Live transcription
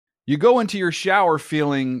You go into your shower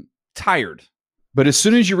feeling tired, but as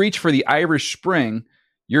soon as you reach for the Irish Spring,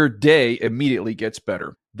 your day immediately gets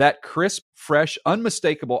better. That crisp, fresh,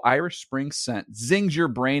 unmistakable Irish Spring scent zings your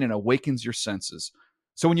brain and awakens your senses.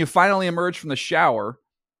 So when you finally emerge from the shower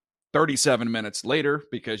 37 minutes later,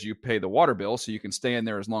 because you pay the water bill so you can stay in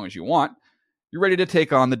there as long as you want, you're ready to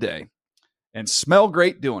take on the day and smell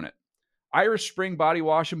great doing it. Irish Spring Body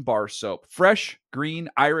Wash and Bar Soap. Fresh, green,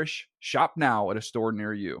 Irish. Shop now at a store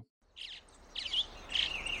near you.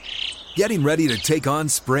 Getting ready to take on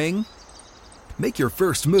spring? Make your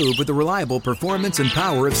first move with the reliable performance and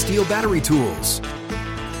power of Steel battery tools.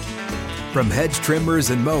 From hedge trimmers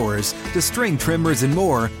and mowers to string trimmers and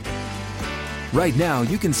more, right now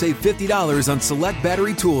you can save $50 on select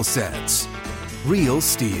battery tool sets. Real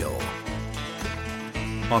Steel.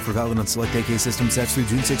 Offer valid on select AK system sets through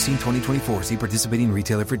June 16, 2024. See participating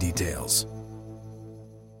retailer for details.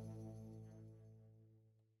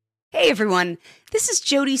 Hey everyone, this is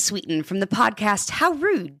Jodie Sweetin from the podcast How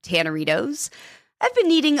Rude, Tanneritos. I've been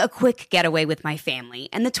needing a quick getaway with my family,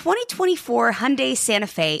 and the 2024 Hyundai Santa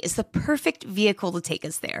Fe is the perfect vehicle to take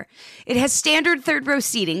us there. It has standard third-row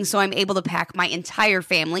seating, so I'm able to pack my entire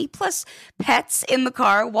family, plus pets, in the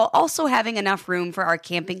car, while also having enough room for our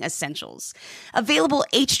camping essentials. Available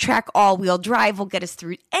H-Track all-wheel drive will get us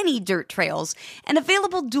through any dirt trails, and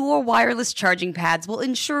available dual wireless charging pads will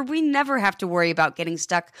ensure we never have to worry about getting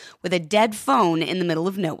stuck with a dead phone in the middle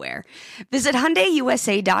of nowhere. Visit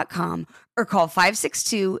HyundaiUSA.com or call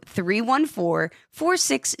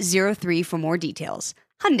 562-314-4603 for more details.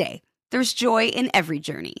 Hyundai, there's joy in every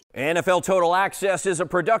journey. NFL Total Access is a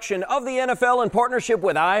production of the NFL in partnership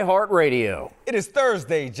with iHeartRadio. It is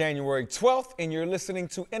Thursday, January 12th, and you're listening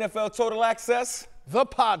to NFL Total Access, the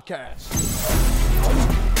podcast.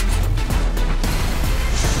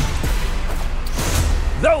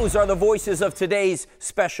 Those are the voices of today's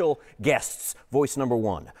special guests. Voice number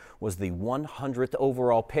one was the 100th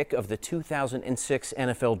overall pick of the 2006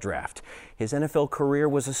 NFL Draft. His NFL career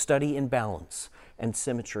was a study in balance and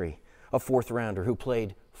symmetry. A fourth rounder who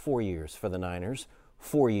played 4 years for the Niners,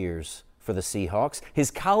 4 years for the Seahawks.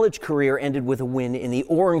 His college career ended with a win in the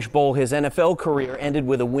Orange Bowl. His NFL career ended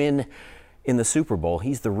with a win in the Super Bowl.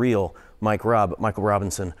 He's the real Michael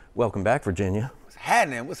Robinson. Welcome back, Virginia. What's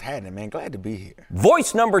happening, man? Glad to be here.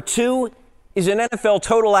 Voice number two is an NFL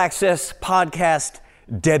Total Access podcast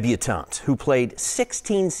debutante who played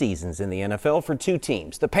 16 seasons in the NFL for two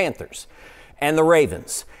teams, the Panthers and the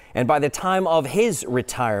Ravens. And by the time of his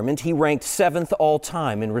retirement, he ranked 7th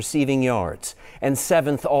all-time in receiving yards and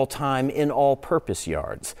 7th all-time in all-purpose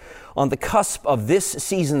yards. On the cusp of this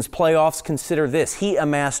season's playoffs, consider this. He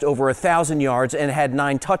amassed over 1,000 yards and had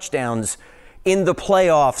 9 touchdowns in the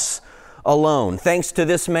playoffs alone. Thanks to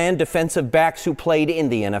this man, defensive backs who played in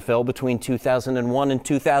the NFL between 2001 and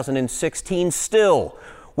 2016 still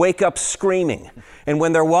wake up screaming. And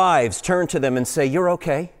when their wives turn to them and say, "You're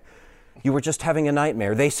okay? You were just having a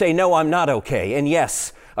nightmare," they say, "No, I'm not okay." And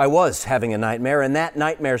yes, I was having a nightmare, and that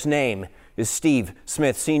nightmare's name is Steve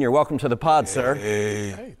Smith Sr. Welcome to the pod, sir.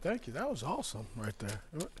 Hey, thank you. That was awesome right there.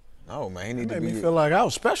 Oh, man, he made me feel like I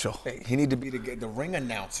was special. He need to be the ring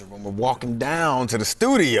announcer when we're walking down to the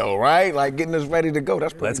studio, right? Like getting us ready to go.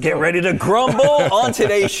 That's pretty Let's get ready to grumble. On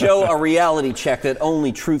today's show, a reality check that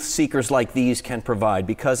only truth seekers like these can provide.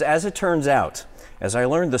 Because as it turns out, as I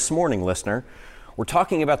learned this morning, listener, we're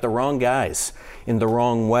talking about the wrong guys in the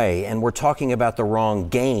wrong way, and we're talking about the wrong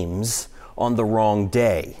games on the wrong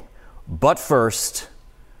day. But first,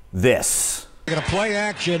 this. Going to play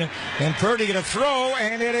action, and Purdy going to throw,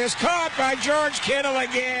 and it is caught by George Kittle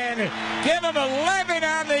again. Give him 11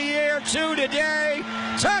 on the year, 2 today.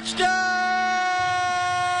 Touchdown,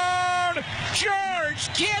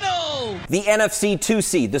 George Kittle! The NFC 2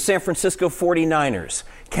 seed, the San Francisco 49ers,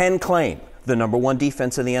 can claim the number 1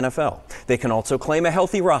 defense in the NFL. They can also claim a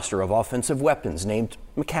healthy roster of offensive weapons named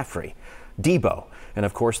McCaffrey, Debo, and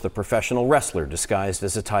of course the professional wrestler disguised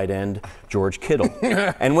as a tight end, George Kittle.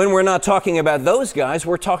 And when we're not talking about those guys,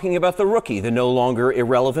 we're talking about the rookie, the no longer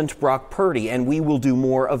irrelevant Brock Purdy, and we will do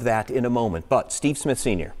more of that in a moment. But Steve Smith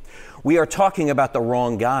Sr., we are talking about the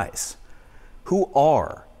wrong guys. Who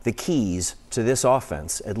are the keys to this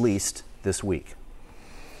offense, at least this week?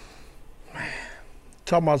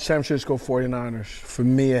 Talking about San Francisco 49ers, for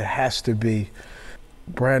me it has to be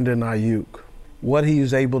Brandon Ayuk. What he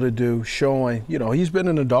was able to do, showing, he's been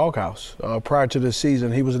in the doghouse. Prior to this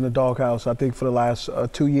season, he was in the doghouse, I think, for the last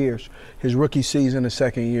 2 years. His rookie season, his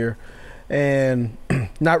second year. And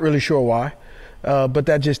not really sure why. But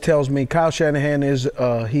that just tells me Kyle Shanahan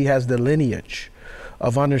he has the lineage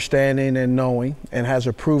of understanding and knowing and has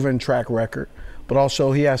a proven track record but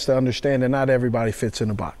also he has to understand that not everybody fits in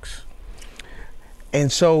the box.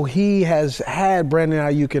 And so he has had Brandon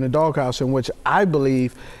Ayuk in the doghouse, in which I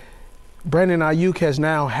believe Brandon Ayuk has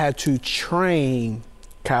now had to train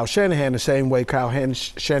Kyle Shanahan the same way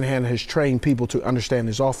Shanahan has trained people to understand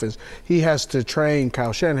his offense. He has to train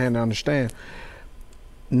Kyle Shanahan to understand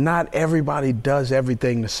not everybody does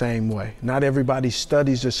everything the same way. Not everybody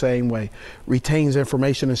studies the same way, retains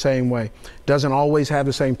information the same way, doesn't always have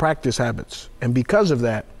the same practice habits. And because of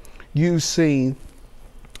that, you've seen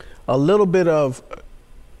a little bit of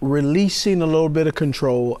releasing a little bit of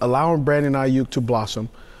control, allowing Brandon Ayuk to blossom.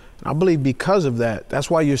 And I believe because of that, that's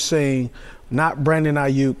why you're seeing not Brandon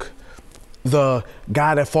Ayuk, the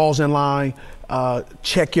guy that falls in line,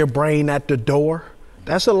 check your brain at the door.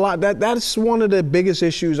 That's a lot. That's one of the biggest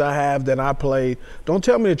issues I have that I played. Don't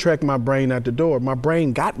tell me to check my brain at the door. My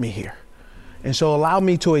brain got me here. And so allow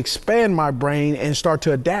me to expand my brain and start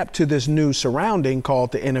to adapt to this new surrounding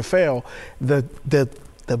called the NFL,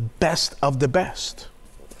 the best of the best.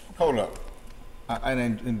 Hold up.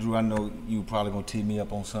 And Drew, I know you probably going to tee me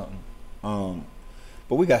up on something.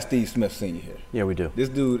 But we got Steve Smith Sr. here. Yeah, we do. This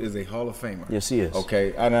dude is a Hall of Famer. Yes, he is.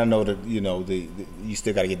 Okay, and I know that you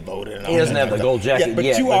still got to get voted. And he doesn't have the gold jacket but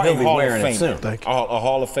yet, you but are he'll a be Hall wearing of it soon. Famer, a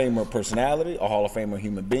Hall of Famer personality, a Hall of Famer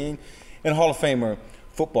human being, and a Hall of Famer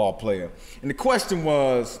football player. And the question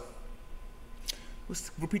was,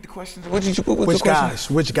 repeat the question. Which guys?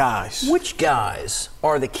 Which guys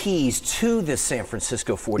are the keys to this San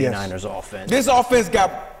Francisco 49ers offense? This offense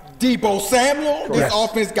got Deebo Samuel. This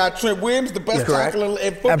offense got Trent Williams, the best tackler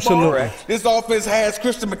in football. Absolutely. This offense has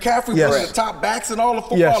Christian McCaffrey, one of the top backs in all of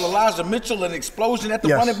football. Elijah Mitchell, an explosion at the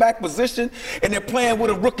running back position. And they're playing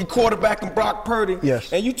with a rookie quarterback in Brock Purdy.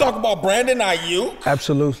 Yes. And you talk about Brandon Ayuk.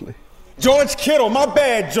 Absolutely. George Kittle, my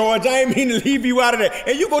bad, George. I ain't mean to leave you out of there.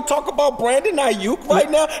 And you gonna talk about Brandon Ayuk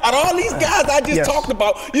right now? Out of all these guys I just talked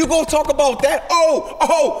about, you gonna talk about that?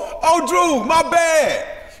 Oh, Drew, my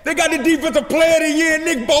bad. They got the defensive player of the year,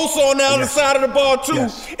 Nick Bosa, on the other side of the ball, too.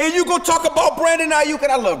 Yes. And you gonna talk about Brandon Ayuk,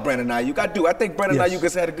 and I love Brandon Ayuk. I do. I think Brandon Ayuk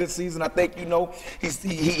has had a good season. I think,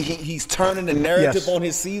 he's turning the narrative on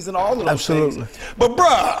his season, all of those things. But,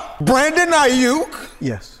 Brandon Ayuk.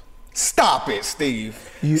 Yes. Stop it, Steve.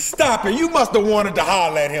 Stop it. You must have wanted to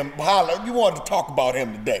holler at him. You wanted to talk about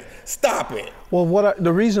him today. Stop it. Well,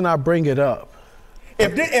 the reason I bring it up.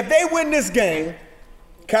 If they win this game,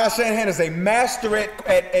 Kyle Shanahan is a master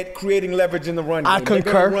at creating leverage in the run game. I concur.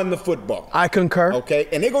 They're going to run the football. I concur. Okay?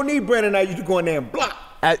 And they're going to need Brandon Ayuk to go in there and block.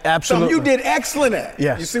 Absolutely. Something you did excellent at.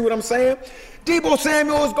 Yes. You see what I'm saying? Deebo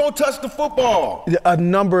Samuel is going to touch the football. A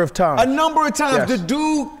number of times. Yes. The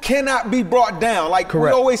dude cannot be brought down. Like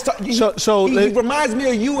correct. We always talk. He reminds me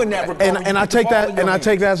of you in that regard. And I take that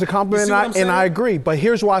as a compliment, and I agree. But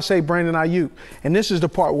here's why I say Brandon Ayuk. And this is the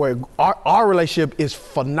part where our relationship is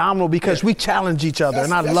phenomenal because we challenge each other,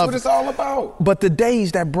 and I love it. That's what it's all about. But the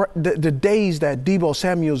days that Deebo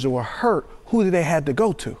Samuels were hurt, who did they have to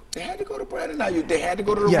go to? They had to go to Brandon Ayuk. They had to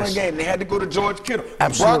go to the run game. They had to go to George Kittle.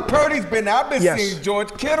 Absolutely. Brock Purdy's been there. I've been seeing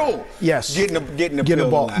George Kittle. Yes. Getting the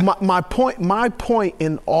ball. My point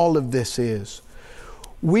in all of this is,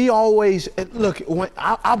 we always look.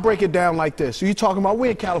 I'll break it down like this. You're talking about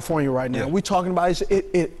we're in California right now. We're talking about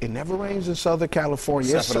it never rains in Southern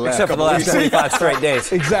California except for the last 75 straight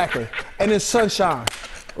days. Exactly, and it's sunshine.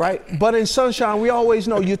 Right? But in sunshine, we always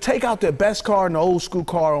know you take out the best car and the old school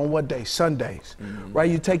car on what day? Sundays. Mm-hmm. Right?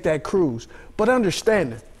 You take that cruise. But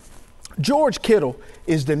understand it, George Kittle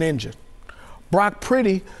is the engine. Brock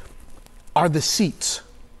Purdy are the seats.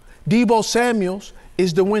 Deebo Samuels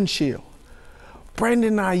is the windshield.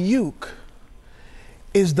 Brandon Ayuk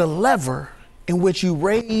is the lever in which you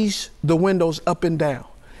raise the windows up and down.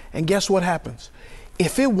 And guess what happens?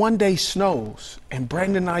 If it one day snows and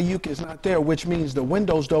Brandon Ayuk is not there, which means the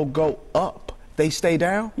windows don't go up, they stay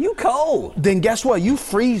down. You cold. Then guess what? You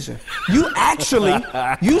freezing. You actually,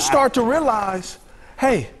 you start to realize,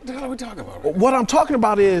 hey, what the hell are we talking about? What I'm talking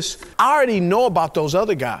about is, I already know about those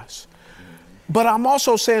other guys. But I'm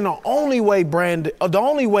also saying the only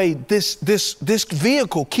way this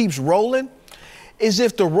vehicle keeps rolling is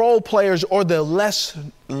if the role players or the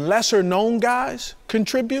lesser known guys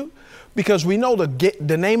contribute. Because we know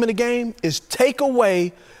the name of the game is take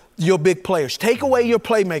away your big players, take away your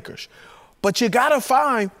playmakers. But you got to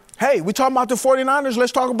find, hey, we talking about the 49ers,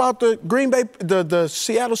 let's talk about the Green Bay, the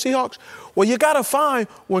Seattle Seahawks. Well, you got to find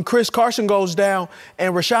when Chris Carson goes down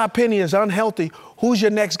and Rashad Penny is unhealthy, who's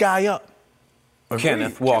your next guy up?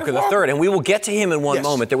 Kenneth Walker III, and we will get to him in one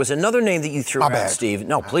moment. There was another name that you threw out, Steve.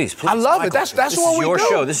 No, please. I love it. That's what we do.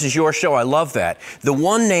 Show. This is your show. I love that. The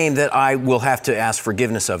one name that I will have to ask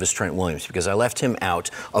forgiveness of is Trent Williams, because I left him out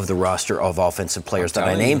of the roster of offensive players that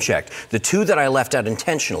I name-checked. The two that I left out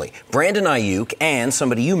intentionally, Brandon Ayuk and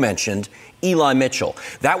somebody you mentioned, Eli Mitchell.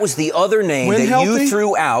 That was the other name you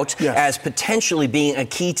threw out as potentially being a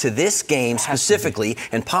key to this game specifically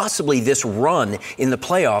and possibly this run in the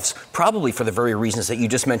playoffs, probably for the very reasons that you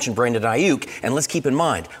just mentioned, Brandon Ayuk. And let's keep in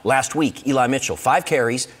mind, last week, Eli Mitchell, 5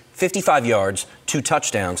 carries, 55 yards, 2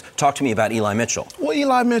 touchdowns. Talk to me about Eli Mitchell. Well,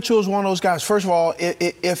 Eli Mitchell is one of those guys. First of all,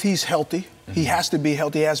 if he's healthy, he has to be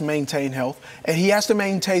healthy. He has to maintain health. And he has to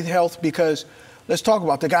maintain health because, let's talk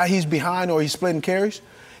about the guy he's behind or he's splitting carries.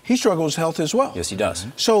 He struggles with health as well. Yes, he does.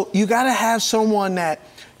 So you got to have someone that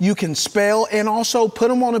you can spell and also put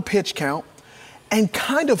him on a pitch count and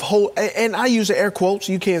kind of hold, and I use the air quotes,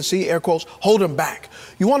 you can't see air quotes, hold him back.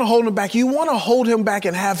 You want to hold him back. You want to hold him back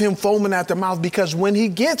and have him foaming at the mouth, because when he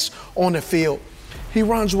gets on the field, he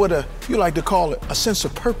runs with you like to call it, a sense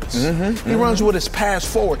of purpose. He runs with his pass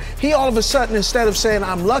forward. He all of a sudden, instead of saying,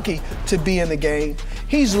 I'm lucky to be in the game,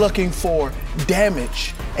 he's looking for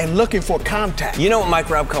damage and looking for contact. You know what Mike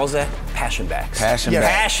Raub calls that? Passion backs.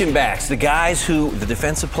 Passion backs. The guys the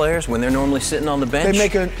defensive players, when they're normally sitting on the bench,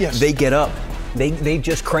 they get up. They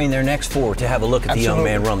just crane their necks forward to have a look at the young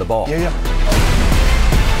man run the ball.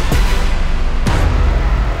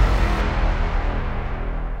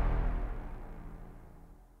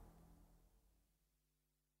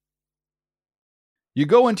 You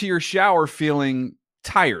go into your shower feeling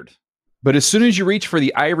tired, but as soon as you reach for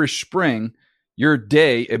the Irish Spring, your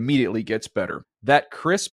day immediately gets better. That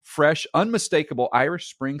crisp, fresh, unmistakable Irish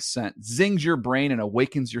Spring scent zings your brain and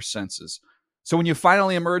awakens your senses. So when you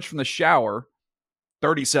finally emerge from the shower,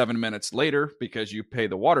 37 minutes later, because you pay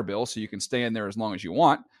the water bill so you can stay in there as long as you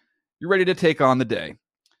want, you're ready to take on the day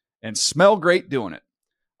and smell great doing it.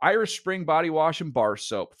 Irish Spring Body Wash and Bar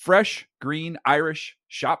Soap. Fresh, green, Irish.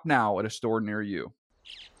 Shop now at a store near you.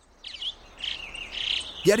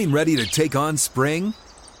 Getting ready to take on spring?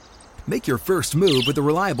 Make your first move with the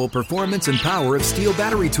reliable performance and power of Steel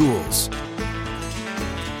battery tools.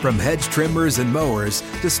 From hedge trimmers and mowers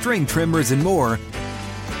to string trimmers and more,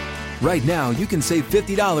 right now you can save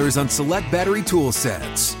 $50 on select battery tool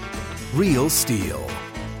sets. Real Steel.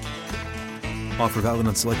 Offer valid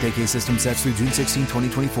on select AK system sets through June 16,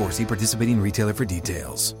 2024. See participating retailer for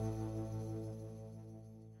details.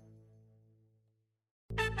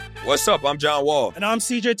 What's up? I'm John Wall. And I'm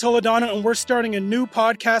CJ Toledano, and we're starting a new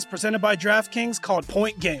podcast presented by DraftKings called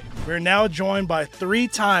Point Game. We're now joined by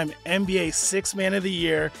 3-time NBA Sixth Man of the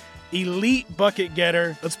Year, elite bucket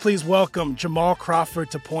getter. Let's please welcome Jamal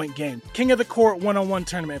Crawford to Point Game. King of the Court one-on-one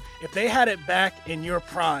tournament. If they had it back in your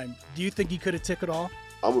prime, do you think you could have took it all?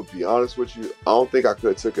 I'm going to be honest with you. I don't think I could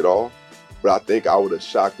have took it all, but I think I would have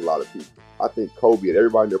shocked a lot of people. I think Kobe and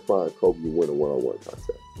everybody in their prime, Kobe would win a one-on-one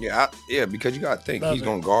contest. Yeah, because you got to think. He's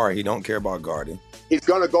going to guard. He don't care about guarding. He's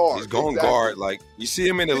going to guard. He's going to guard. Like, you see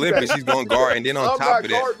him in the Olympics, he's going to guard. And then on top of that. I'm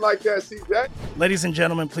not guarding like that, CJ. Ladies and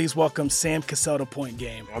gentlemen, please welcome Sam Cassell to Point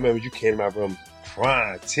Game. I remember you came out from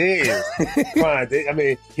crying, tears. Crying. I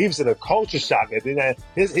mean, he was in a culture shock. And then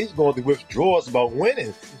he's going through withdrawals about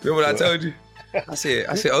winning. Remember what I told you? I said,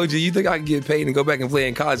 OG, you think I can get paid and go back and play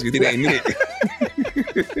in college? You think I ain't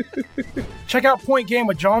it? Check out Point Game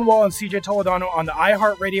with John Wall and CJ Toledano on the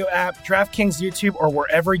iHeartRadio app, DraftKings YouTube, or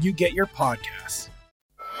wherever you get your podcasts.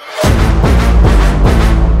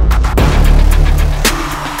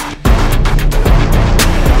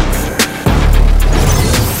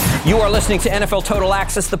 You are listening to NFL Total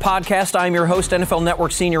Access, the podcast. I'm your host, NFL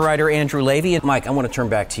Network senior writer Andrew Levy. And Mike, I want to turn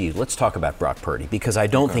back to you. Let's talk about Brock Purdy, because I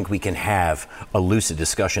don't think we can have a lucid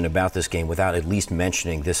discussion about this game without at least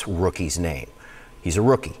mentioning this rookie's name. He's a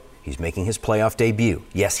rookie. He's making his playoff debut.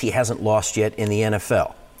 Yes, he hasn't lost yet in the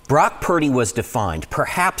NFL. Brock Purdy was defined,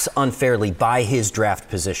 perhaps unfairly, by his draft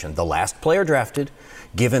position. The last player drafted,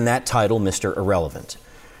 given that title, Mr. Irrelevant.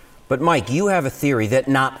 But Mike, you have a theory that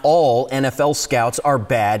not all NFL scouts are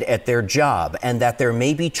bad at their job, and that there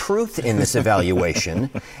may be truth in this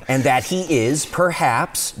evaluation, and that he is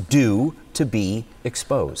perhaps due to be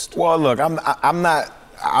exposed. Well, look,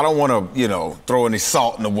 I don't want to, throw any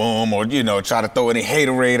salt in the wound or, try to throw any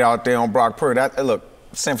haterade out there on Brock Purdy. Look,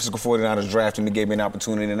 San Francisco 49ers drafted me, gave me an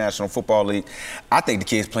opportunity in the National Football League. I think the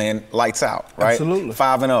kid's playing lights out, right? Absolutely.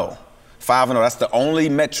 5-0. 5-0. That's the only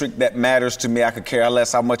metric that matters to me. I could care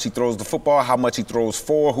less how much he throws the football, how much he throws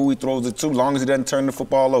for, who he throws it to, as long as he doesn't turn the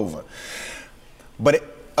football over.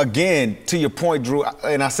 But again, to your point, Drew,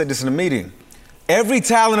 and I said this in the meeting, Every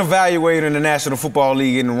talent evaluator in the National Football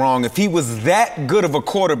League isn't wrong. If he was that good of a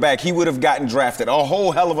quarterback, he would have gotten drafted a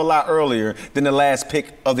whole hell of a lot earlier than the last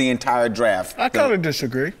pick of the entire draft. I kind of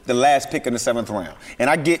disagree. The last pick in the 7th round. And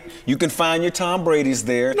I get you can find your Tom Brady's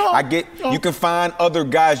there. You can find other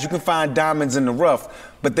guys. You can find diamonds in the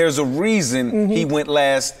rough. But there's a reason he went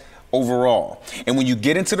last overall. And when you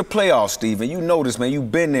get into the playoffs, Steven, you know this, man. You've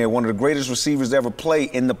been there. One of the greatest receivers to ever play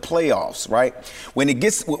in the playoffs, right? When you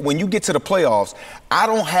get to the playoffs, I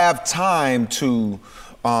don't have time to,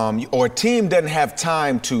 or a team doesn't have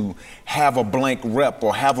time to have a blank rep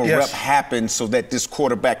or have a rep happen so that this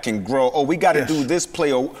quarterback can grow. Oh, we got to do this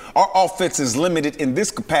play. Or our offense is limited in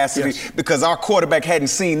this capacity because our quarterback hadn't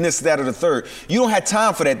seen this, that, or the third. You don't have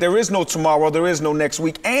time for that. There is no tomorrow. There is no next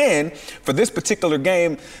week. And for this particular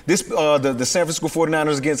game, the San Francisco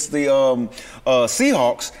 49ers against the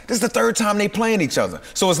Seahawks, this is the 3rd time they playing each other.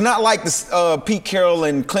 So it's not like this, Pete Carroll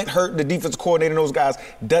and Clint Hurt, the defensive coordinator, and those guys,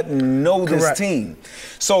 doesn't know this team.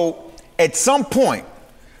 So at some point,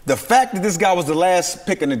 the fact that this guy was the last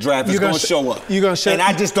pick in the draft is going to show up. You're going to show and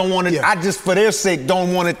I just don't want it. I just, for their sake,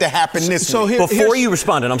 don't want it to happen this week. Before you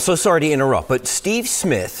respond, and I'm so sorry to interrupt, but Steve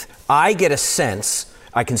Smith, I get a sense,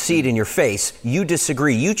 I can see it in your face, you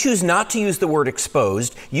disagree. You choose not to use the word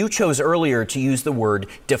exposed. You chose earlier to use the word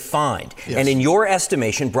defined. Yes. And in your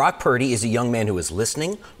estimation, Brock Purdy is a young man who is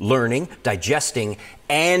listening, learning, digesting,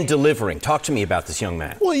 and delivering. Talk to me about this young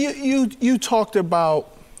man. Well, you talked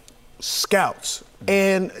about scouts.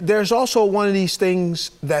 And there's also one of these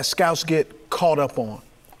things that scouts get caught up on.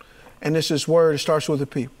 And this is word, it starts with a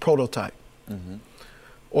P, prototype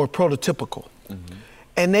or prototypical.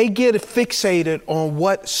 And they get fixated on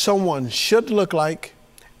what someone should look like,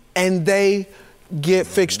 and they get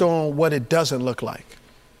fixed on what it doesn't look like.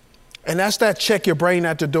 And that's that check your brain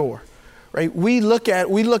at the door, right? We look at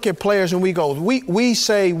players and we go, we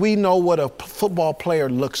say we know what a football player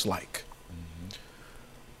looks like.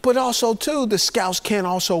 But also, too, the scouts can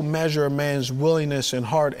also measure a man's willingness and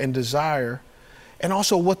heart and desire, and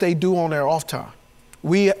also what they do on their off time.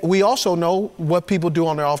 We also know what people do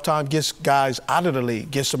on their off time gets guys out of the league,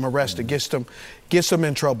 gets them arrested, gets them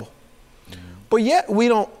in trouble. But yet we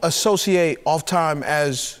don't associate off time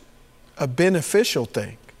as a beneficial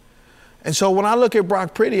thing. And so when I look at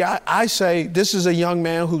Brock Purdy, I say this is a young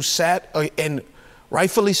man who sat, and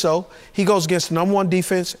rightfully so, he goes against the number 1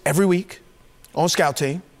 defense every week on scout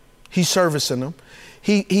team. He's servicing them.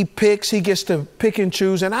 He picks, he gets to pick and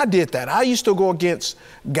choose, and I did that. I used to go against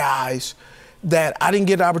guys that I didn't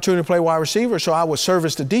get the opportunity to play wide receiver, so I would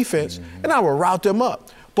service the defense, and I would route them up.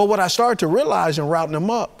 But what I started to realize in routing them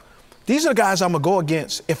up, these are the guys I'm going to go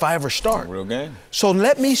against if I ever start. Real game. So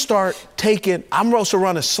let me start taking, I'm supposed to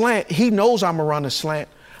run a slant. He knows I'm going to run a slant.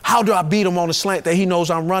 How do I beat him on a slant that he knows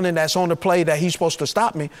I'm running that's on the play that he's supposed to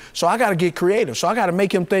stop me? So I got to get creative. So I got to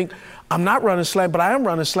make him think I'm not running slant, but I am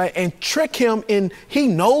running slant, and trick him in he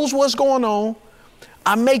knows what's going on.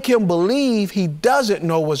 I make him believe he doesn't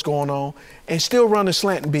know what's going on and still run a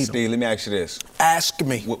slant and beat him. Steve, let me ask you this. Ask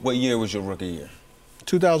me. What year was your rookie year?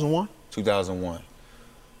 2001. 2001.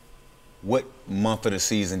 What month of the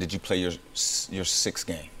season did you play your 6th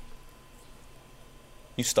game?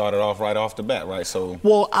 You started off right off the bat, right? So.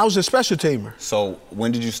 Well, I was a special teamer. So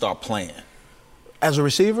when did you start playing? As a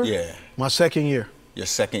receiver? Yeah. My 2nd year. Your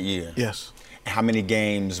 2nd year? Yes. How many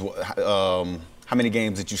games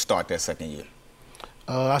did you start that 2nd year?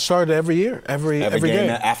 I started every year, every game.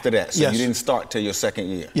 After that, so you didn't start till your 2nd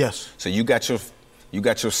year. Yes. So you got your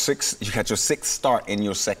 6th start in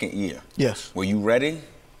your 2nd year. Yes. Were you ready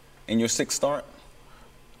in your 6th start?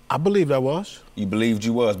 I believed I was. You believed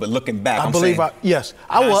you was, but looking back, yes,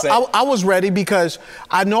 I was ready because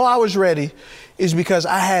I know I was ready is because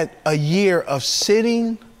I had a year of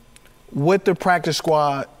sitting with the practice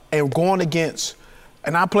squad and going against.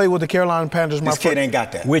 And I played with the Carolina Panthers. This kid ain't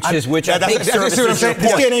got that. Which I think what I'm saying.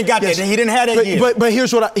 This kid ain't got that. He didn't have that year. But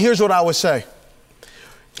here's what I would say.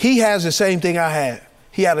 He has the same thing I had.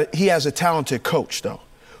 He has a talented coach though,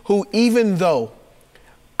 who even though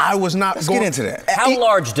I was not. Let's get into that. How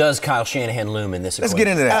large does Kyle Shanahan loom in this equation? Let's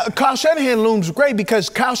get into that. Kyle Shanahan looms great because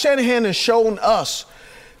Kyle Shanahan has shown us,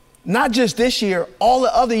 not just this year, all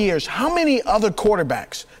the other years, how many other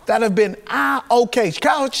quarterbacks that have been okay.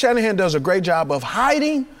 Kyle Shanahan does a great job of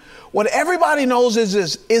hiding what everybody knows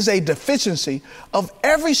is a deficiency of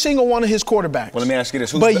every single one of his quarterbacks. Well, let me ask you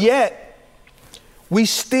this. Yet, we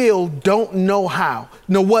still don't know how.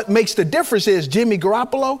 Now, what makes the difference is Jimmy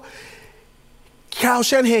Garoppolo, Kyle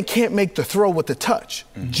Shanahan can't make the throw with the touch.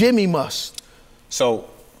 Mm-hmm. Jimmy must. So,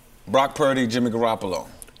 Brock Purdy, Jimmy Garoppolo.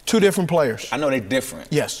 Two different players. I know they're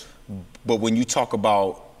different. Yes. But when you talk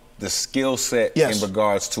about the skill set in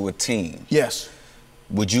regards to a team. Yes.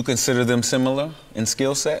 Would you consider them similar in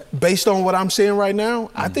skill set? Based on what I'm seeing right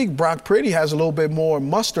now, I think Brock Purdy has a little bit more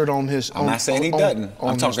mustard on his. I'm not saying he doesn't.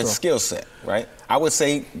 I'm talking skill set, right? I would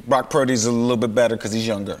say Brock Purdy's a little bit better because he's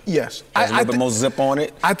younger. Yes. Has a little bit more zip on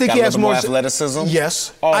it. I think got he a has little more athleticism.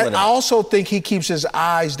 Yes. I also think he keeps his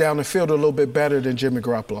eyes down the field a little bit better than Jimmy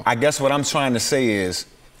Garoppolo. I guess what I'm trying to say is,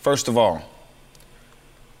 first of all,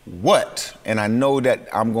 and I know that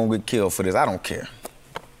I'm going to get killed for this, I don't care.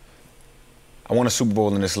 I won a Super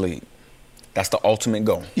Bowl in this league. That's the ultimate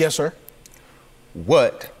goal. Yes, sir.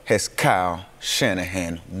 What has Kyle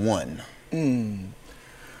Shanahan won?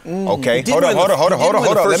 Okay, Hold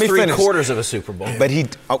on. Let me finish. 3/4 of a Super Bowl. But he,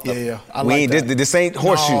 I like that. This ain't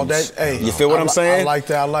horseshoes. You feel what I'm saying? I like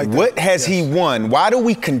that. What has he won? Why do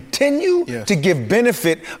we continue to give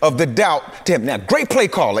benefit of the doubt to him? Now, great play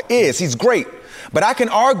caller he's great, but I can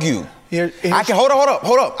argue.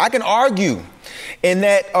 Hold up. I can argue in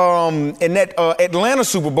that Atlanta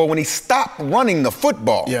Super Bowl when he stopped running the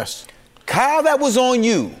football. Yes. Kyle, that was on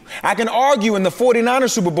you. I can argue in the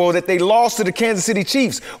 49ers Super Bowl that they lost to the Kansas City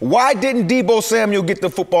Chiefs. Why didn't Deebo Samuel get the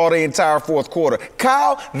football the entire fourth quarter?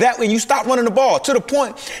 Kyle, that when you stopped running the ball, to the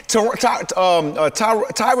point,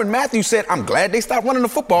 Tyrann Mathieu said, I'm glad they stopped running the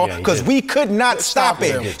football because we could not stop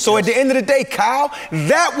it. So at the end of the day, Kyle,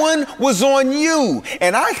 that one was on you.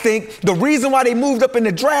 And I think the reason why they moved up in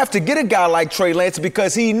the draft to get a guy like Trey Lance is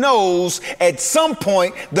because he knows at some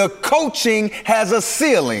point the coaching has a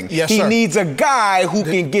ceiling. Yes, he sir. needs a guy who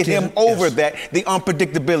can get him over that, the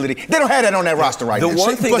unpredictability. They don't have that on that roster right now. The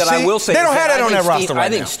one thing that I will say they is don't have that on that roster right now. I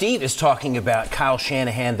think Steve is talking about Kyle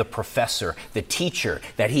Shanahan, the professor, the teacher,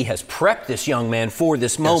 that he has prepped this young man for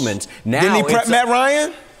this moment. Now, didn't he prep Matt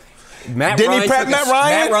Ryan? Matt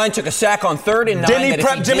Ryan took a sack on 3rd and 9. Didn't he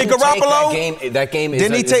prep Jimmy Garoppolo?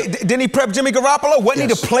 Didn't he prep Jimmy Garoppolo? Wasn't he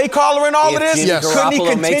the play caller in all of this? Yes. Couldn't he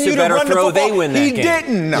continue to run the football? They win that he game.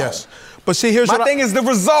 didn't. No. Yes. But see, here's my thing is the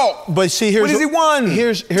result. But see, here's what has he won?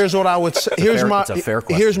 Here's what I would say. Here's my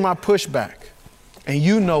pushback, and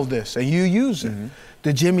you know this, and you use it.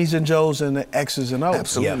 The Jimmys and Joes and the X's and O's.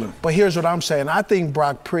 Absolutely. Yeah. But here's what I'm saying. I think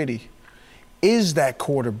Brock Purdy is that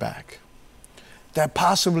quarterback that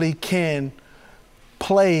possibly can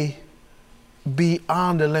play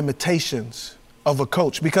beyond the limitations of a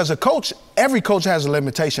coach. Because every coach has a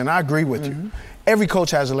limitation. I agree with you. Every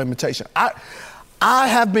coach has a limitation. I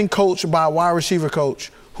have been coached by a wide receiver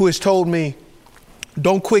coach who has told me,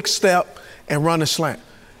 don't quick step and run a slant.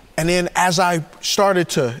 And then as I started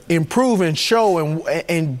to improve and show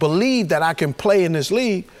and believe that I can play in this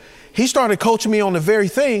league, he started coaching me on the very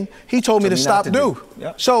thing he told me to stop doing.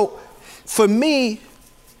 Yep. So for me,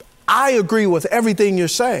 I agree with everything you're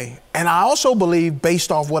saying. And I also believe,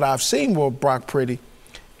 based off what I've seen with Brock Purdy,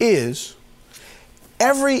 is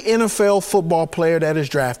every NFL football player that is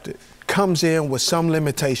drafted comes in with some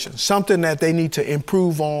limitation, something that they need to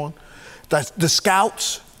improve on. The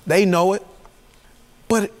scouts, they know it.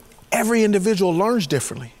 But every individual learns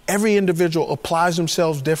differently. Every individual applies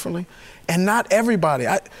themselves differently. And not everybody.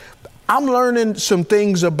 I'm learning some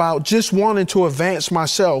things about just wanting to advance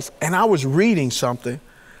myself. And I was reading something,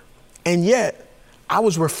 and yet I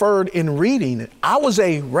was referred in reading it. I was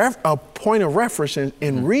a point of reference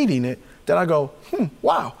in reading it that I go,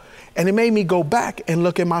 wow. And it made me go back and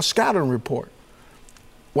look at my scouting report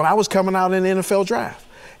when I was coming out in the NFL draft.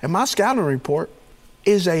 And my scouting report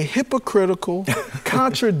is a hypocritical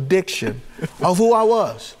contradiction of who I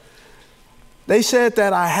was. They said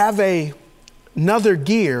that I have another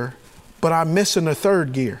gear, but I'm missing a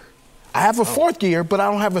third gear. I have a fourth gear, but I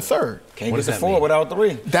don't have a third. Can't get the 4 without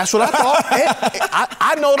 3. That's what I thought.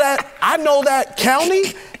 I know that. I know that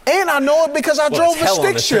county, and I know it because I drove a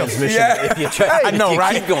stick shift. Yeah. If you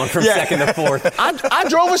keep going from second to fourth. I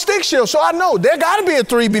drove a stick shift, so I know there got to be a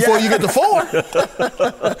 3 before you get to 4.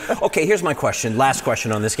 Okay, here's my question. Last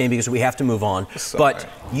question on this game because we have to move on. But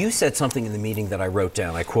you said something in the meeting that I wrote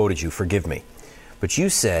down. I quoted you. Forgive me. But you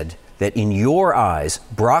said that in your eyes,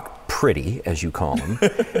 Brock Purdy, as you call him,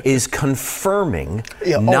 is confirming,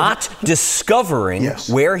 not discovering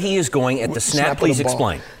where he is going at the snap. Please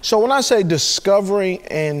explain. So when I say discovering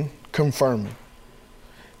and confirming,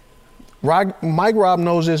 Mike Robb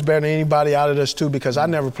knows this better than anybody out of us too, because I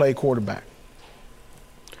never played quarterback.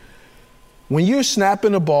 When you're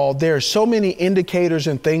snapping the ball, there are so many indicators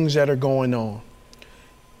and things that are going on.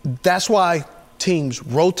 That's why teams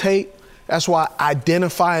rotate. That's why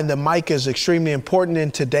identifying the mic is extremely important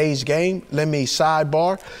in today's game. Let me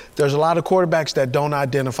sidebar. There's a lot of quarterbacks that don't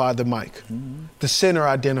identify the mic. The center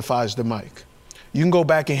identifies the mic. You can go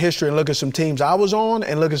back in history and look at some teams I was on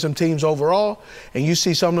and look at some teams overall, and you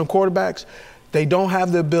see some of them quarterbacks, they don't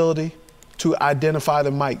have the ability to identify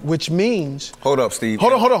the mic, which means... Hold up, Steve.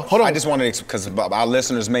 Hold on. I just wanted to, because our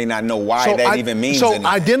listeners may not know why that even means anything. So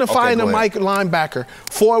identifying the mic linebacker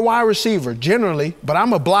for a wide receiver, generally, but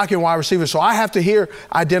I'm a blocking wide receiver, so I have to hear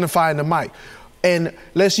identifying the mic. And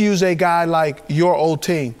let's use a guy like your old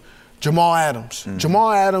team, Jamal Adams. Mm-hmm.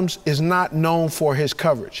 Jamal Adams is not known for his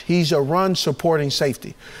coverage. He's a run supporting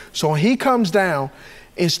safety. So when he comes down,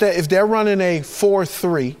 instead, if they're running a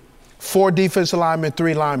 4-3, 4 defensive linemen,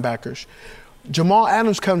 3 linebackers, Jamal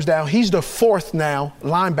Adams comes down, he's the 4th now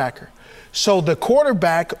linebacker. So the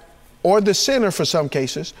quarterback or the center for some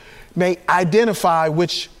cases may identify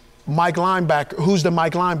which Mike linebacker, who's the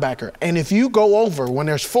Mike linebacker. And if you go over, when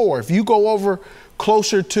there's 4, if you go over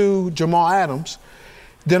closer to Jamal Adams,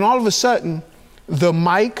 then all of a sudden, the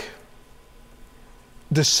Mike,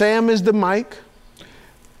 the Sam is the Mike,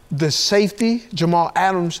 the safety, Jamal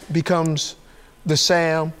Adams, becomes the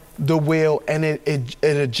Sam, the Will, and it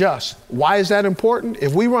adjusts. Why is that important?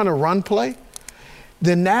 If we run a run play,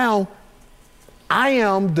 then now I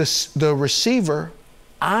am the receiver.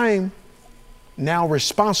 I'm now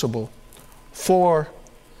responsible for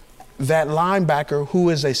that linebacker who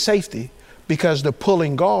is a safety, because the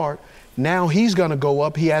pulling guard, now he's going to go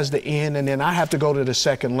up, he has the end, and then I have to go to the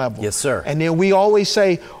second level. Yes, sir. And then we always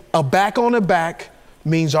say a back on a back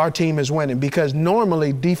means our team is winning, because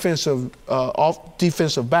normally defensive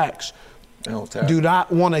backs do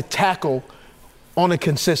not want to tackle on a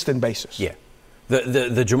consistent basis. Yeah.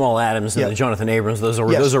 The Jamal Adams and the Jonathan Abrams, those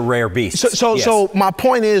are rare beasts. So my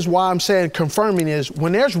point is, why I'm saying confirming is,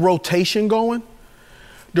 when there's rotation going,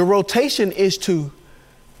 the rotation is to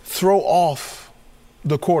throw off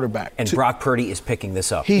the quarterback. And Brock Purdy is picking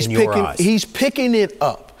this up He's picking it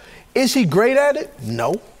up. Is he great at it?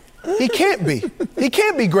 No. He can't be. He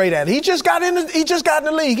can't be great at it. He just got in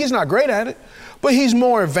the league. He's not great at it. But he's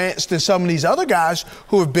more advanced than some of these other guys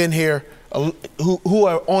who have been here, who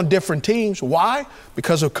are on different teams. Why?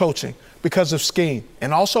 Because of coaching, because of scheme.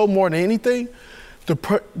 And also, more than anything, the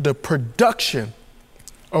production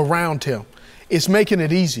around him is making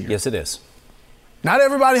it easier. Yes, it is. Not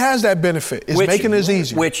everybody has that benefit. It's making it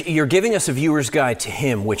easier. Which you're giving us a viewer's guide to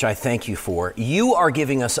him, which I thank you for. You are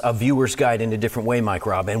giving us a viewer's guide in a different way, Mike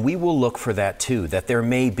Robb, and we will look for that too, that there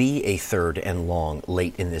may be a 3rd and long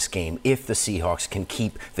late in this game if the Seahawks can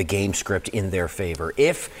keep the game script in their favor.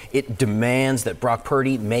 If it demands that Brock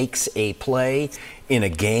Purdy makes a play in a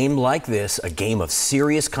game like this, a game of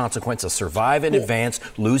serious consequence, a survive and advance,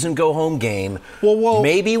 lose and go home game,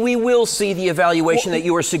 maybe we will see the evaluation that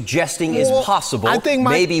you are suggesting is possible. I think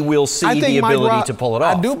maybe we'll see the ability to pull it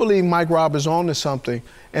off. I do believe Mike Robb is on to something.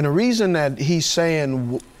 And the reason that he's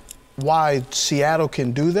saying why Seattle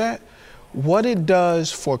can do that, what it does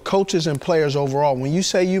for coaches and players overall, when you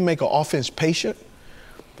say you make an offense patient,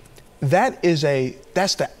 that's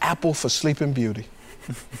the apple for Sleeping Beauty.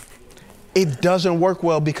 It doesn't work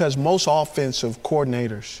well because most offensive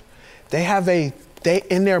coordinators,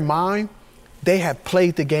 in their mind, they have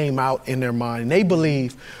played the game out in their mind. And they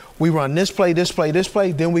believe we run this play,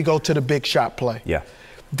 then we go to the big shot play. Yeah.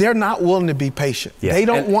 They're not willing to be patient. Yeah. They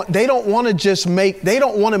don't want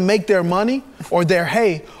to make their money or their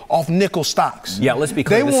hay off nickel stocks. Yeah, let's be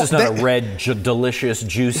clear. This is not a red, delicious,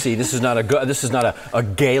 juicy. This is not a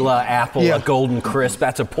gala apple, a golden crisp.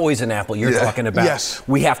 That's a poison apple you're talking about. Yes.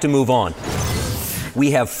 We have to move on.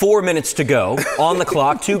 We have 4 minutes to go on the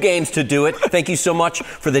clock, 2 games to do it. Thank you so much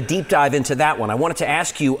for the deep dive into that one. I wanted to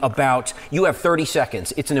ask you about, you have 30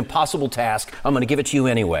 seconds. It's an impossible task. I'm going to give it to you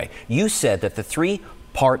anyway. You said that the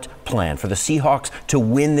 3-part plan for the Seahawks to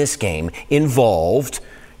win this game involved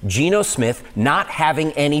Geno Smith not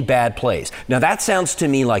having any bad plays. Now that sounds to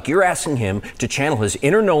me like you're asking him to channel his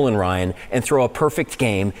inner Nolan Ryan and throw a perfect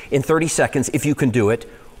game in 30 seconds if you can do it.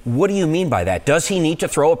 What do you mean by that? Does he need to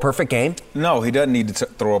throw a perfect game? No, he doesn't need to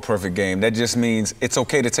throw a perfect game. That just means it's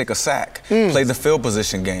okay to take a sack, play the field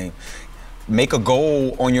position game. Make a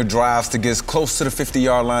goal on your drives to get as close to the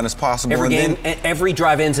 50-yard line as possible. Every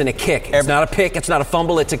drive ends in a kick. It's not a pick. It's not a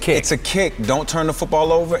fumble. It's a kick. It's a kick. Don't turn the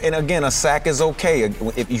football over. And again, a sack is okay.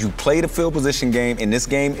 If you play the field position game and this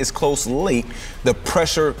game is close late, the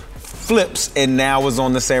pressure flips and now is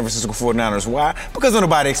on the San Francisco 49ers. Why? Because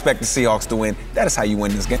nobody expects the Seahawks to win. That is how you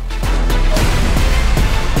win this game.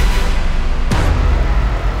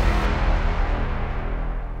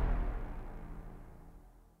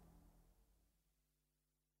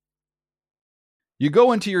 You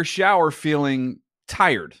go into your shower feeling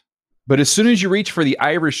tired, but as soon as you reach for the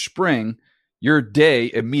Irish Spring, your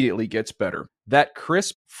day immediately gets better. That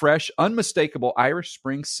crisp, fresh, unmistakable Irish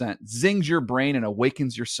Spring scent zings your brain and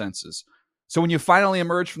awakens your senses. So when you finally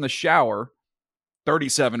emerge from the shower,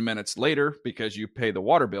 37 minutes later, because you pay the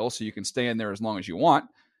water bill so you can stay in there as long as you want,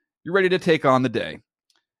 you're ready to take on the day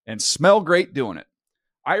and smell great doing it.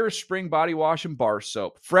 Irish Spring Body Wash and Bar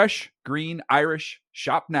Soap. Fresh, green, Irish.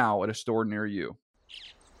 Shop now at a store near you.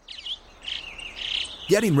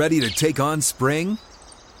 Getting ready to take on spring?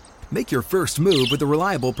 Make your first move with the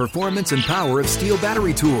reliable performance and power of Steel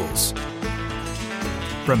battery tools.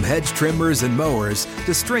 From hedge trimmers and mowers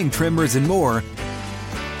to string trimmers and more,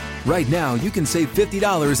 right now you can save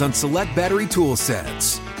 $50 on select battery tool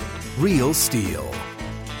sets. Real Steel.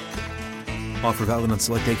 Offer valid on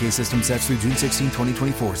select AK system sets through June 16,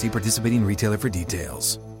 2024. See participating retailer for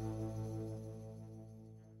details.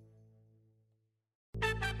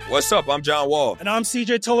 What's up? I'm John Wall. And I'm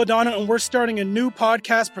CJ Toledano, and we're starting a new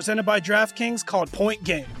podcast presented by DraftKings called Point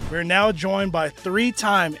Game. We're now joined by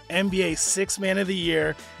three-time NBA Sixth Man of the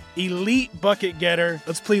Year, elite bucket getter.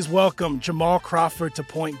 Let's please welcome Jamal Crawford to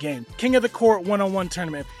Point Game. King of the Court one-on-one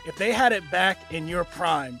tournament. If they had it back in your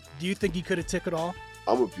prime, do you think you could have took it all?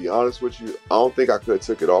 I'm going to be honest with you. I don't think I could have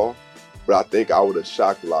took it all, but I think I would have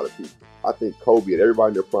shocked a lot of people. I think Kobe and everybody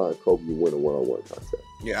in their prime, Kobe would win a one-on-one contest.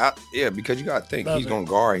 Yeah, because you got to think, he's going to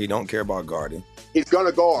guard. He don't care about guarding. He's going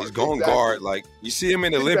to guard. He's going to guard. Like, you see him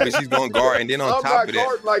in the Olympics, he's going to guard. And then on top of that. I'm not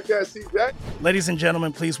guarding like that, see that? Ladies and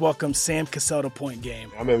gentlemen, please welcome Sam Cassell to Point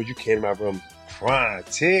Game. I remember you came out from crying,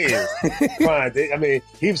 tears. Crying. I mean,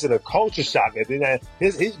 he was in a culture shock. And then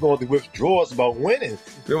he's going through withdrawals about winning.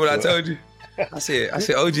 Remember what I told you? I said,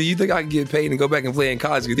 OG, you think I can get paid and go back and play in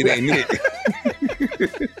college because it ain't it?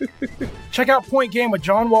 Check out Point Game with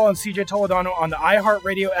John Wall and CJ Toledano on the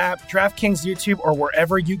iHeartRadio app, DraftKings YouTube, or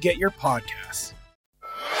wherever you get your podcasts.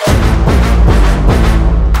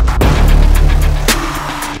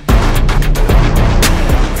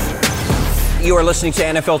 You are listening to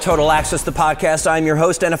NFL Total Access, the podcast. I'm your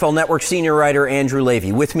host, NFL Network senior writer Andrew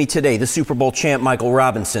Levy. With me today, the Super Bowl champ Michael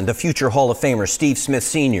Robinson, the future Hall of Famer Steve Smith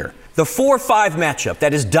Sr. The 4-5 matchup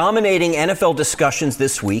that is dominating NFL discussions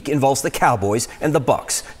this week involves the Cowboys and the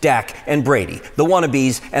Bucs, Dak and Brady, the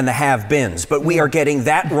wannabes and the have-beens. But we are getting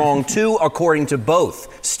that wrong too, according to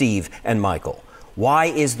both Steve and Michael. Why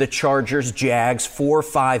is the Chargers-Jags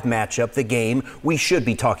 4-5 matchup the game we should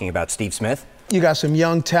be talking about, Steve Smith? You got some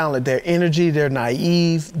young talent. Their energy, they're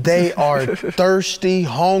naive. They are thirsty,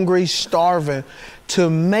 hungry, starving to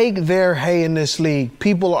make their hay in this league.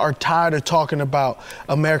 People are tired of talking about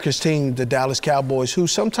America's team, the Dallas Cowboys, who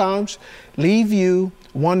sometimes leave you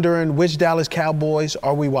wondering which Dallas Cowboys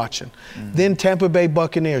are we watching. Then Tampa Bay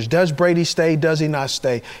Buccaneers. Does Brady stay? Does he not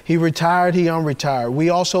stay? He retired, he unretired. We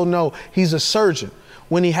also know he's a surgeon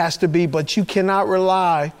when he has to be, but you cannot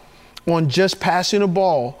rely on just passing a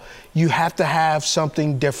ball. You have to have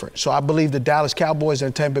something different. So I believe the Dallas Cowboys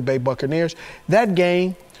and Tampa Bay Buccaneers, that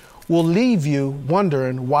game will leave you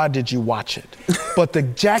wondering, why did you watch it? But the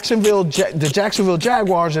Jacksonville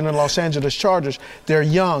Jaguars and the Los Angeles Chargers, they're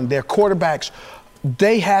young, they're quarterbacks.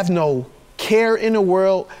 They have no care in the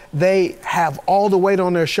world. They have all the weight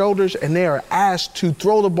on their shoulders, and they are asked to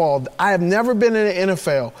throw the ball. I have never been in the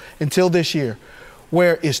NFL until this year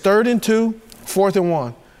where it's 3rd and 2, 4th and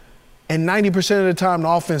 1. And 90% of the time, the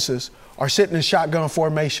offenses are sitting in shotgun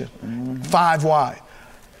formation, 5 wide.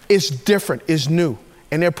 It's different. It's new.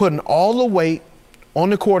 And they're putting all the weight on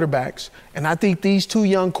the quarterbacks. And I think these two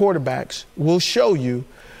young quarterbacks will show you,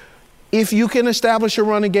 if you can establish a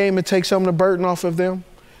running game and take some of the burden off of them,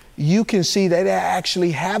 you can see that they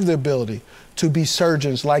actually have the ability to be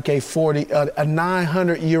surgeons like a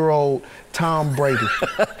 900-year-old Tom Brady.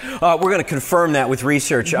 We're going to confirm that with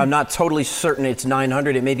research. I'm not totally certain it's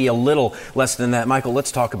 900. It may be a little less than that. Michael,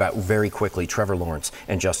 let's talk about very quickly Trevor Lawrence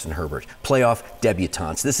and Justin Herbert, playoff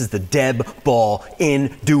debutantes. This is the Deb Ball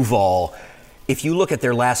in Duval. If you look at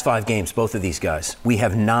their last 5 games, both of these guys, we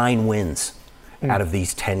have 9 wins out of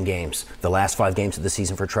these 10 games. The last 5 games of the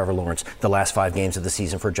season for Trevor Lawrence, the last 5 games of the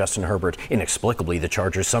season for Justin Herbert. Inexplicably, the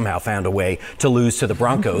Chargers somehow found a way to lose to the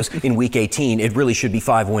Broncos in Week 18. It really should be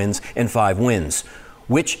 5 wins and 5 wins.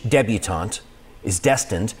 Which debutante is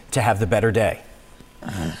destined to have the better day?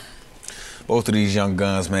 Both of these young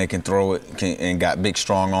guns, man, can throw it and got big,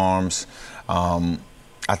 strong arms. I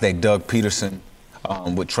think Doug Peterson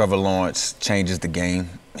with Trevor Lawrence changes the game.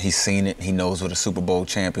 He's seen it. He knows what a Super Bowl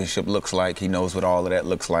championship looks like. He knows what all of that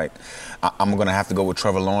looks like. I'm going to have to go with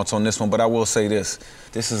Trevor Lawrence on this one, but I will say this.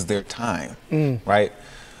 This is their time, right?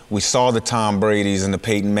 We saw the Tom Bradys and the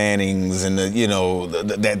Peyton Mannings and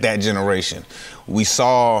that generation. We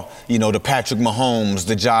saw, the Patrick Mahomes,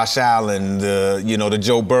 the Josh Allen, the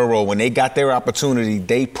Joe Burrow. When they got their opportunity,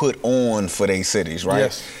 they put on for their cities, right?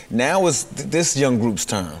 Yes. Now it's this young group's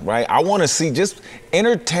turn, right? I want to see, just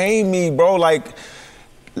entertain me, bro. Like,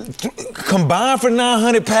 Combine for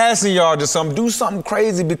 900 passing yards or something. Do something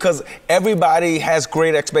crazy because everybody has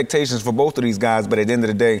great expectations for both of these guys. But at the end of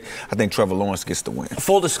the day, I think Trevor Lawrence gets the win.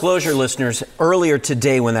 Full disclosure, listeners, earlier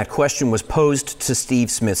today when that question was posed to Steve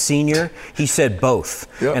Smith Sr., he said both.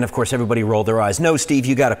 Yep. And, of course, everybody rolled their eyes. No, Steve,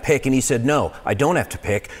 you got to pick. And he said, no, I don't have to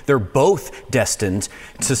pick. They're both destined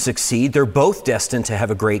to succeed. They're both destined to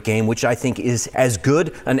have a great game, which I think is as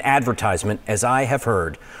good an advertisement as I have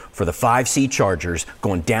heard for the 5-seed Chargers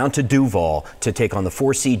going down to Duval to take on the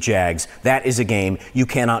 4-seed Jags. That is a game you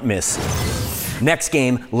cannot miss. Next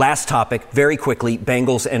game, last topic, very quickly,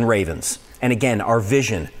 Bengals and Ravens. And again, our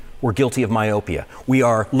vision, we're guilty of myopia. We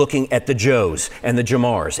are looking at the Joes and the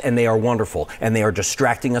Jamars, and they are wonderful, and they are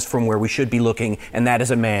distracting us from where we should be looking, and that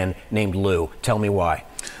is a man named Lou. Tell me why.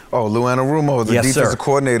 Oh, Lou Anarumo, the Yes, defensive sir.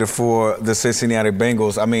 coordinator for the Cincinnati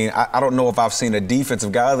Bengals. I mean, I don't know if I've seen a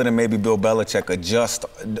defensive guy other than maybe Bill Belichick adjust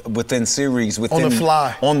within series.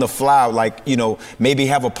 On the fly, like, you know, maybe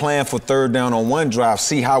have a plan for third down on one drive,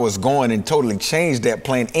 see how it's going, and totally change that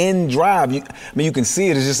plan in drive. I mean, you can see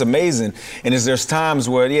it. It's just amazing. And there's times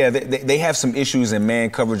where, yeah, they have some issues in man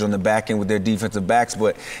coverage on the back end with their defensive backs,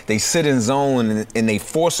 but they sit in zone and they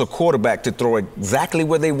force a quarterback to throw exactly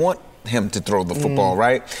where they want him to throw the football,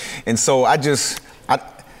 right? And so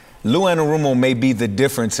Lou Anarumo may be the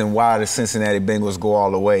difference in why the Cincinnati Bengals go all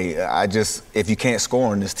the way. If you can't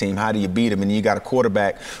score on this team, how do you beat them? And you got a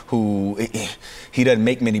quarterback who, he doesn't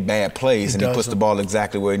make many bad plays, and he puts the ball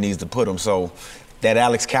exactly where he needs to put them. So that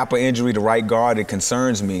Alex Kappa injury, the right guard, it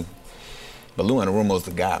concerns me. But Lou Anarumo's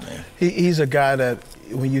the guy, man. He's a guy that,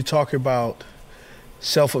 when you talk about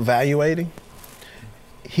self-evaluating,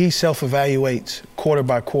 he self-evaluates quarter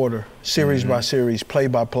by quarter, series by series, play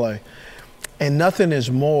by play. And nothing is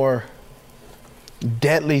more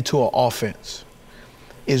deadly to an offense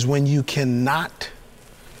is when you cannot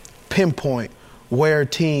pinpoint where a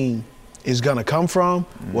team is going to come from,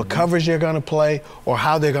 what coverage they're going to play, or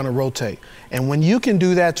how they're going to rotate. And when you can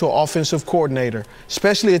do that to an offensive coordinator,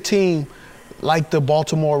 especially a team like the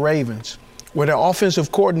Baltimore Ravens, where their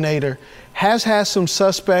offensive coordinator has had some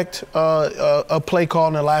suspect play call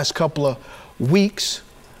in the last couple of weeks,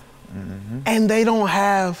 and they don't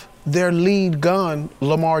have their lead gun,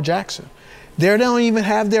 Lamar Jackson. They don't even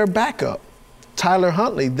have their backup, Tyler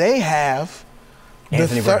Huntley. They have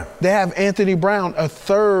Anthony Brown, a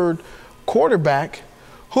third quarterback,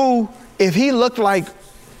 who, if he looked like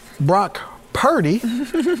Brock Purdy,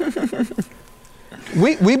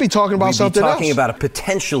 we'd be talking about something else. We'd be talking about a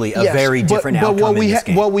potentially very different outcome in this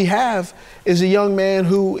game. What we have is a young man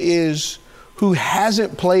who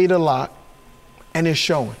hasn't played a lot and is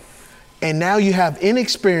showing. And now you have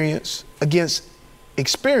inexperience against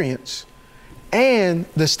experience, and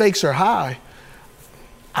the stakes are high.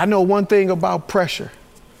 I know one thing about pressure.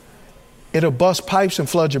 It'll bust pipes and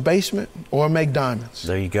flood your basement or make diamonds.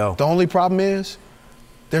 There you go. The only problem is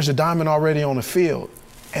there's a diamond already on the field,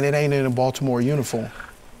 and it ain't in a Baltimore uniform.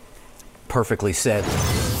 Perfectly said.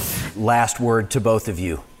 Last word to both of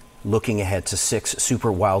you. Looking ahead to 6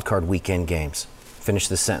 Super Wildcard Weekend games. Finish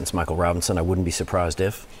this sentence, Michael Robinson. I wouldn't be surprised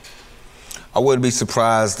if. I wouldn't be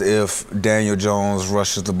surprised if Daniel Jones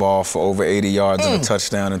rushes the ball for over 80 yards and a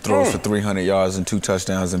touchdown and throws for 300 yards and 2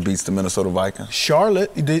 touchdowns and beats the Minnesota Vikings.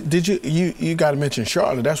 Charlotte, did you got to mention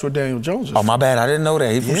Charlotte. That's where Daniel Jones is. Oh, my bad. I didn't know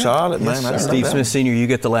that. He's from Charlotte, man. Steve Smith Sr., you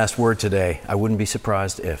get the last word today. I wouldn't be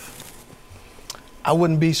surprised if. I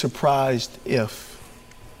wouldn't be surprised if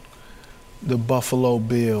the Buffalo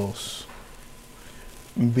Bills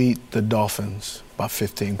beat the Dolphins by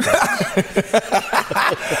 15 points.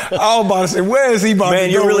 I was about to say, where is he about to go?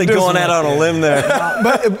 Man, you're really going out on a limb there.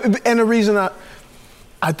 And the reason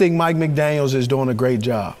I think Mike McDaniels is doing a great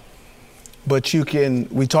job. But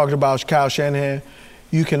we talked about Kyle Shanahan,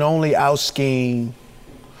 you can only out-scheme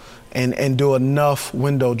and do enough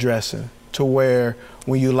window dressing to where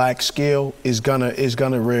when you lack skill, is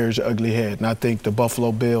gonna rear its ugly head. And I think the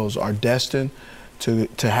Buffalo Bills are destined to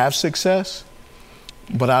have success.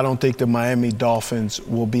 But I don't think the Miami Dolphins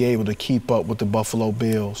will be able to keep up with the Buffalo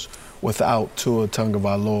Bills without Tua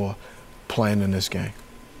Tagovailoa playing in this game.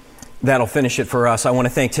 That'll finish it for us. I want to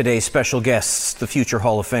thank today's special guests, the future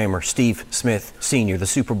Hall of Famer, Steve Smith Sr., the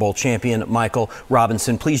Super Bowl champion, Michael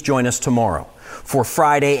Robinson. Please join us tomorrow for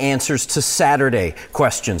Friday answers to Saturday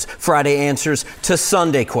questions, Friday answers to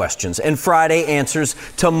Sunday questions, and Friday answers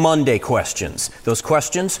to Monday questions. Those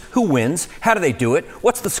questions: who wins? How do they do it?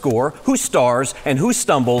 What's the score? Who stars and who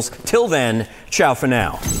stumbles? Till then, ciao for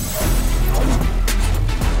now.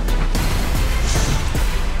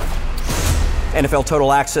 NFL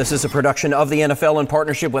Total Access is a production of the NFL in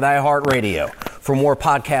partnership with iHeartRadio. For more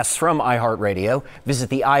podcasts from iHeartRadio, visit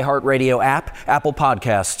the iHeartRadio app, Apple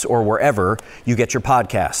Podcasts, or wherever you get your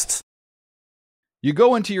podcasts. You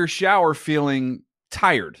go into your shower feeling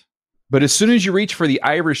tired, but as soon as you reach for the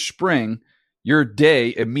Irish Spring, your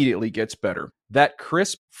day immediately gets better. That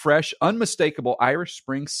crisp, fresh, unmistakable Irish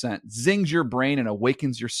Spring scent zings your brain and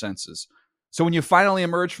awakens your senses. So when you finally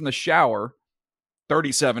emerge from the shower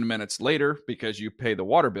 37 minutes later, because you pay the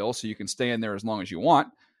water bill so you can stay in there as long as you want,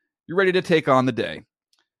 you're ready to take on the day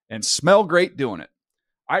and smell great doing it.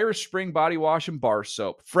 Irish Spring Body Wash and Bar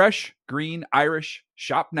Soap. Fresh, green, Irish.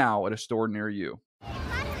 Shop now at a store near you.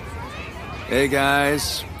 Hey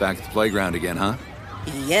guys, back at the playground again, huh?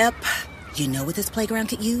 Yep. You know what this playground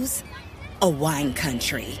could use? A wine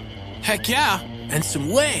country. Heck yeah, and some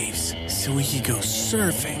waves so we could go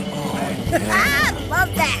surfing. Oh, yeah.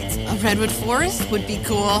 Love that. A redwood forest would be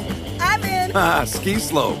cool. I'm in. Ski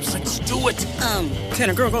slopes. Let's do it. Can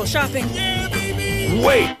a girl go shopping? Yeah, baby.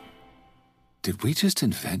 Wait. Did we just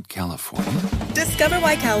invent California? Discover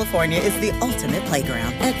why California is the ultimate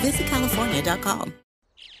playground at visitcalifornia.com.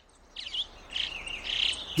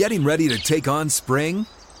 Getting ready to take on spring?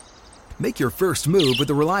 Make your first move with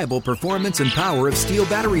the reliable performance and power of Steel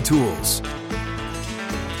battery tools.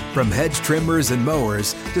 From hedge trimmers and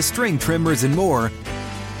mowers to string trimmers and more,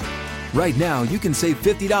 right now you can save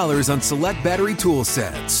 $50 on select battery tool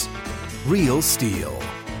sets. Real Steel.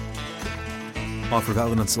 Offer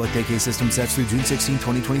valid on select AK system sets through June 16,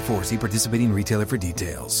 2024. See participating retailer for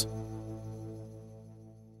details.